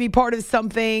they want to be part of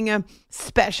something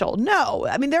special. No.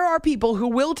 I mean, there are people who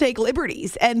will take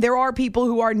liberties, and there are people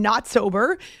who are not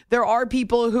sober. There are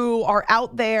people who are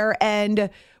out there and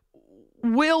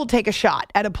will take a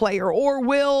shot at a player or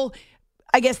will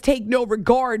take no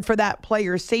regard for that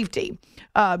player's safety.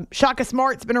 Shaka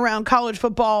Smart's been around college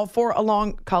basketball for a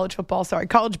long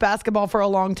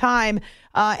time.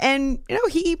 And,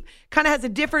 he kind of has a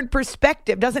different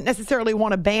perspective, doesn't necessarily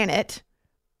want to ban it.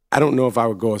 I don't know if I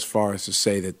would go as far as to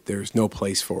say that there's no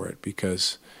place for it,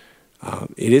 because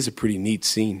it is a pretty neat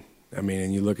scene. I mean,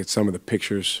 and you look at some of the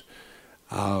pictures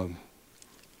of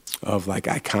like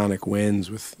iconic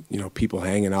wins with, people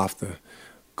hanging off the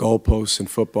goalposts in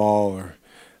football, or,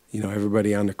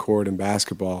 everybody on the court in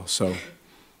basketball. So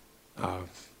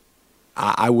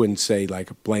I wouldn't say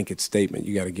like a blanket statement,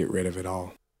 you got to get rid of it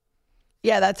all.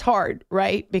 Yeah, that's hard,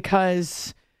 right?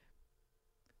 Because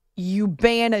you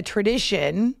ban a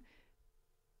tradition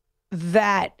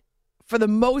that, for the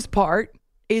most part,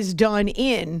 is done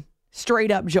in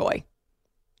straight up joy.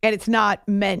 And it's not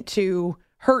meant to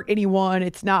hurt anyone.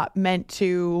 It's not meant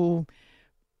to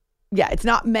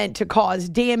cause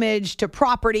damage to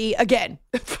property. Again,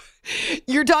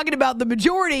 you're talking about the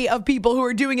majority of people who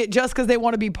are doing it just because they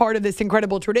want to be part of this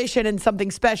incredible tradition and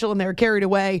something special, and they're carried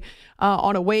away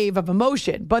on a wave of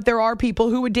emotion. But there are people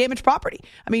who would damage property.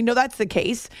 I mean, no, that's the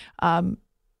case.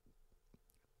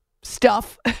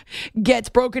 Stuff gets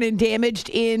broken and damaged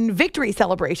in victory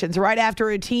celebrations right after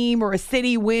a team or a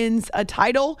city wins a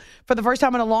title for the first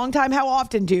time in a long time. How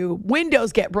often do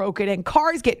windows get broken and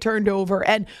cars get turned over?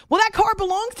 And, well, that car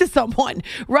belongs to someone,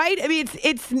 right? I mean,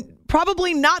 it's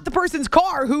probably not the person's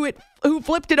car who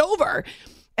flipped it over.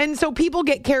 And so people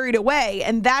get carried away,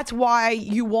 and that's why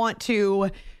you want to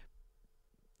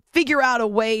figure out a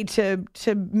way to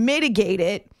mitigate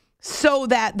it so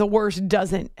that the worst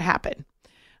doesn't happen.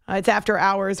 It's After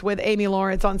Hours with Amy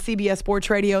Lawrence on CBS Sports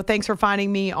Radio. Thanks for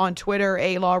finding me on Twitter,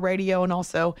 A-Law Radio, and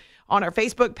also on our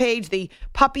Facebook page. The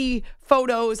puppy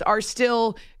photos are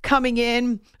still coming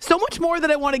in. So much more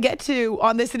that I want to get to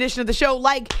on this edition of the show,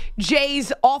 like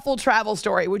Jay's awful travel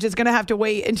story, which is going to have to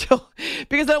wait until,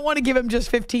 because I don't want to give him just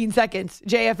 15 seconds.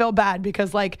 Jay, I feel bad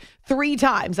because 3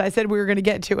 times I said we were going to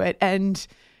get to it. And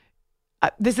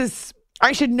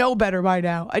I should know better by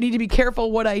now. I need to be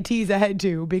careful what I tease ahead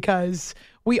to, because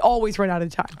we always run out of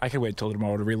time. I can wait till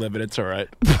tomorrow to relive it. It's all right.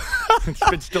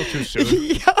 It's still too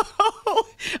soon.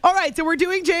 All right, so we're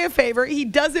doing Jay a favor. He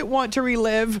doesn't want to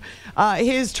relive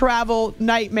his travel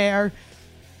nightmare.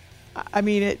 I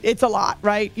mean, it's a lot,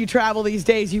 right? You travel these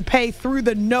days, you pay through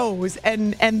the nose,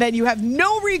 and then you have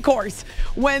no recourse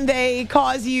when they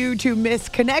cause you to miss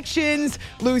connections,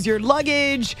 lose your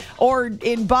luggage, or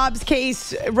in Bob's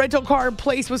case, rental car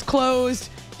place was closed.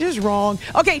 Just wrong.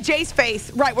 Okay, Jay's face.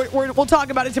 Right, we'll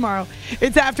talk about it tomorrow.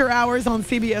 It's After Hours on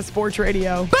CBS Sports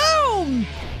Radio. Boom!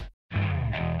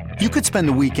 You could spend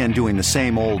the weekend doing the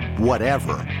same old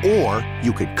whatever, or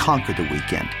you could conquer the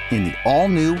weekend in the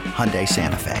all-new Hyundai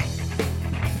Santa Fe.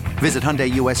 Visit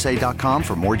HyundaiUSA.com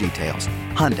for more details.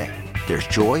 Hyundai, there's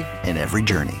joy in every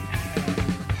journey.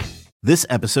 This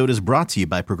episode is brought to you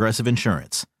by Progressive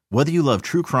Insurance. Whether you love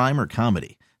true crime or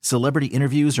comedy, celebrity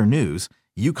interviews or news,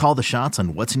 you call the shots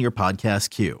on what's in your podcast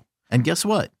queue. And guess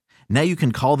what? Now you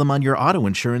can call them on your auto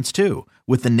insurance too,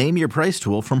 with the Name Your Price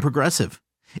tool from Progressive.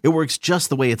 It works just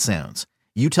the way it sounds.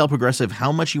 You tell Progressive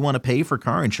how much you want to pay for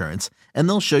car insurance, and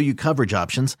they'll show you coverage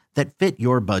options that fit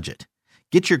your budget.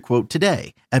 Get your quote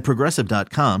today at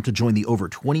Progressive.com to join the over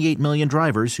 28 million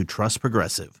drivers who trust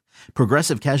Progressive.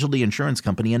 Progressive Casualty Insurance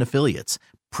Company and Affiliates.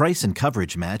 Price and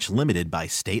coverage match limited by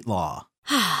state law.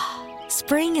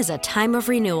 Spring is a time of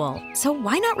renewal, so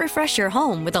why not refresh your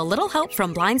home with a little help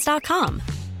from Blinds.com?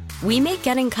 We make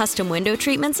getting custom window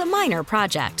treatments a minor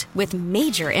project with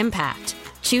major impact.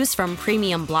 Choose from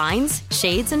premium blinds,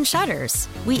 shades, and shutters.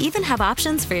 We even have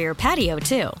options for your patio,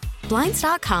 too.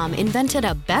 Blinds.com invented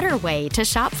a better way to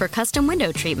shop for custom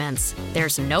window treatments.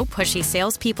 There's no pushy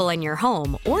salespeople in your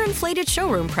home or inflated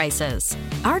showroom prices.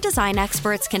 Our design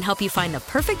experts can help you find the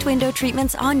perfect window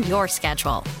treatments on your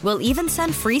schedule. We'll even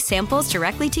send free samples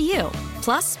directly to you.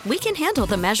 Plus, we can handle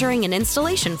the measuring and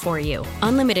installation for you.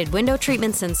 Unlimited window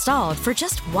treatments installed for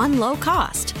just one low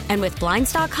cost. And with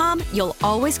Blinds.com, you'll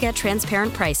always get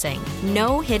transparent pricing.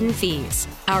 No hidden fees.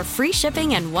 Our free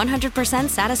shipping and 100%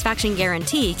 satisfaction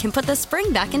guarantee can put the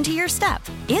spring back into your step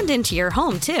and into your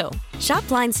home, too. Shop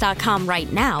Blinds.com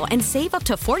right now and save up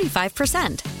to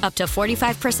 45%. Up to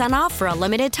 45% off for a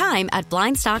limited time at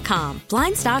Blinds.com.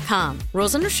 Blinds.com.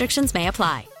 Rules and restrictions may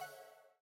apply.